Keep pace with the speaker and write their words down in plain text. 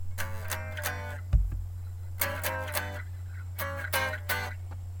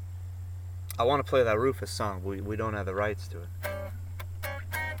I want to play that Rufus song, but we don't have the rights to it. I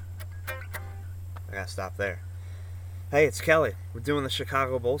gotta stop there. Hey, it's Kelly. We're doing the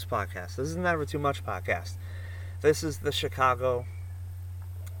Chicago Bulls podcast. This is Never Too Much podcast. This is the Chicago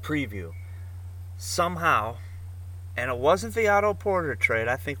preview. Somehow, and it wasn't the Otto Porter trade.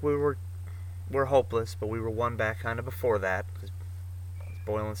 I think we're hopeless, but we were one back kind of before that because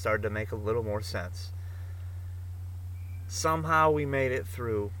Boylen started to make a little more sense. Somehow we made it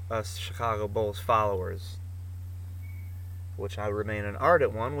through, us Chicago Bulls followers, which I remain an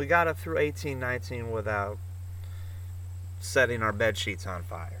ardent one. We got it through 18-19 without setting our bed sheets on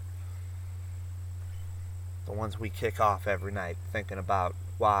fire. The ones we kick off every night, thinking about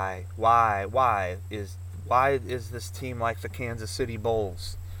why is this team like the Kansas City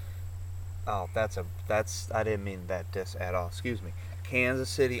Bulls? Oh, I didn't mean that diss at all. Excuse me. Kansas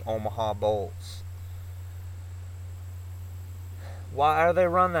City Omaha Bulls. Why are they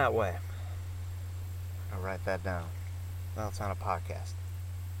run that way? I'll write that down. Well, it's on a podcast.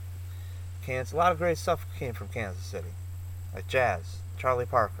 A lot of great stuff came from Kansas City. Like Jazz, Charlie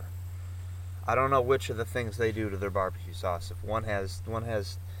Parker. I don't know which of the things they do to their barbecue sauce. If one has,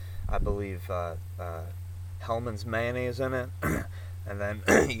 I believe, Hellman's mayonnaise in it. And then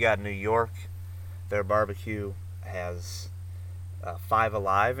you got New York. Their barbecue has Five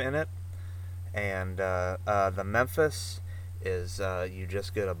Alive in it. And the Memphis is you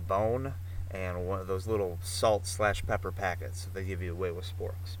just get a bone and one of those little salt/pepper packets that they give you away with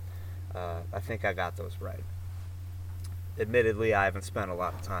sporks. I think I got those right. Admittedly, I haven't spent a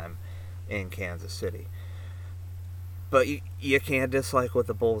lot of time in Kansas City. But you can't dislike what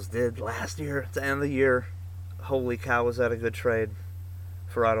the Bulls did last year at the end of the year. Holy cow, was that a good trade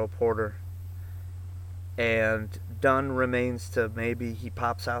for Otto Porter. And Dunn remains to maybe he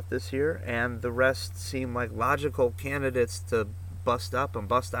pops out this year, and the rest seem like logical candidates to bust up and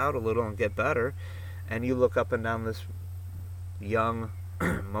bust out a little and get better. And you look up and down this young,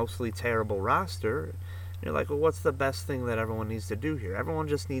 mostly terrible roster, and you're like, well, what's the best thing that everyone needs to do here? Everyone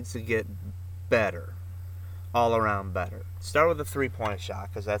just needs to get better, all around better. Start with a three-point shot,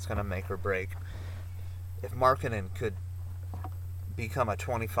 because that's going to make or break. If Markkanen could become a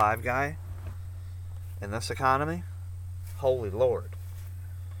 25 guy in this economy, holy Lord.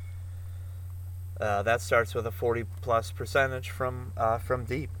 That starts with a 40-plus percentage from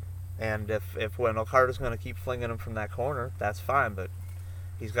deep. And if Wendell Carter's going to keep flinging them from that corner, that's fine, but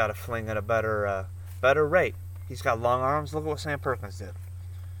he's got to fling at a better rate. He's got long arms. Look at what Sam Perkins did.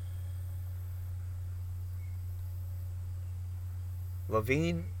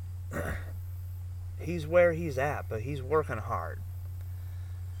 Levine, he's where he's at, but he's working hard.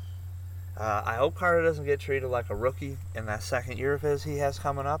 I hope Carter doesn't get treated like a rookie in that second year of his he has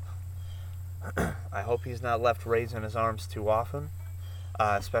coming up. I hope he's not left raising his arms too often,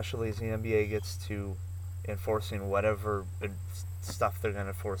 especially as the NBA gets to enforcing whatever stuff they're going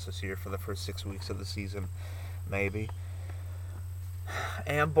to enforce this year for the first 6 weeks of the season, maybe.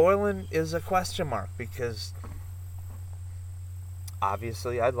 And Boylen is a question mark because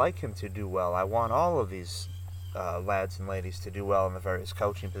obviously I'd like him to do well. I want all of these lads and ladies to do well in the various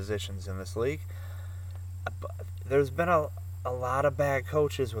coaching positions in this league. There's been a lot of bad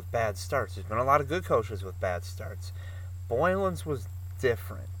coaches with bad starts. There's been a lot of good coaches with bad starts. Boylen's was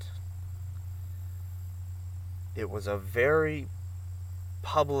different. It was a very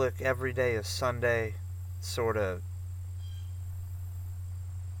public, every day is Sunday sort of.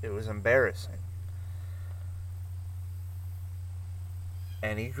 It was embarrassing.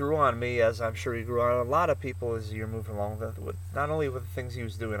 And he grew on me, as I'm sure he grew on a lot of people as you're moving along, with not only with the things he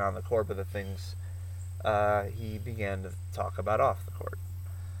was doing on the court, but the things he began to talk about off the court.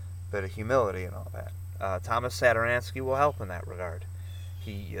 Bit of humility and all that. Thomas Satoransky will help in that regard.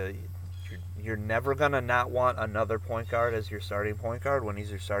 You're never going to not want another point guard as your starting point guard when he's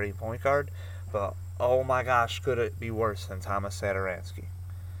your starting point guard, but oh my gosh, could it be worse than Thomas Satoransky?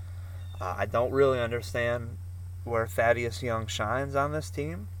 I don't really understand where Thaddeus Young shines on this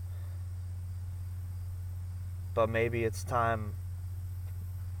team, but maybe it's time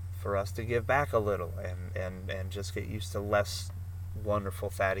for us to give back a little and just get used to less wonderful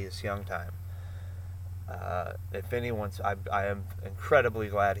Thaddeus Young time. If anyone's, I am incredibly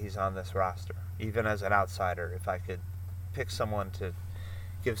glad he's on this roster, even as an outsider. If I could pick someone to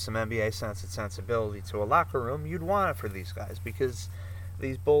give some NBA sense and sensibility to a locker room, you'd want it for these guys, because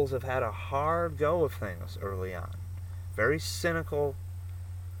these Bulls have had a hard go of things early on. Very cynical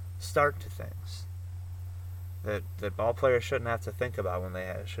start to things that ball players shouldn't have to think about when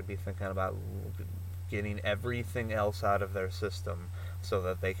they should be thinking about getting everything else out of their system so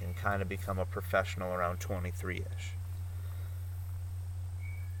that they can kind of become a professional around 23-ish.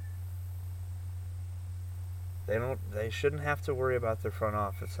 They shouldn't have to worry about their front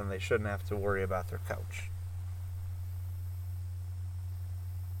office, and they shouldn't have to worry about their coach.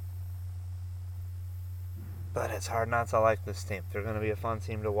 But it's hard not to like this team. They're going to be a fun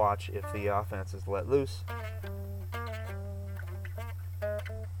team to watch if the offense is let loose.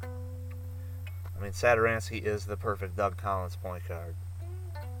 I mean, Satoransky is the perfect Doug Collins point guard.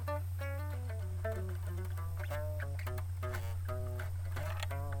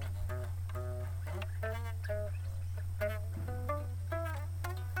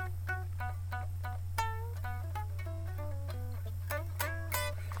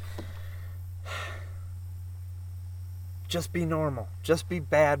 Just be normal. Just be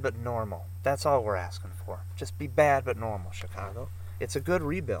bad but normal. That's all we're asking for. Just be bad but normal, Chicago. It's a good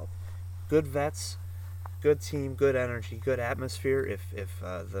rebuild. Good vets, good team, good energy, good atmosphere if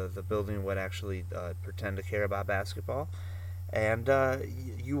the building would actually pretend to care about basketball. And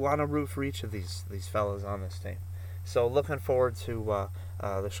you want to root for each of these fellas on this team. So looking forward to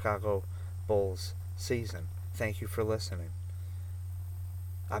the Chicago Bulls season. Thank you for listening.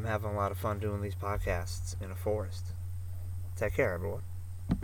 I'm having a lot of fun doing these podcasts in a forest. Take care, everyone.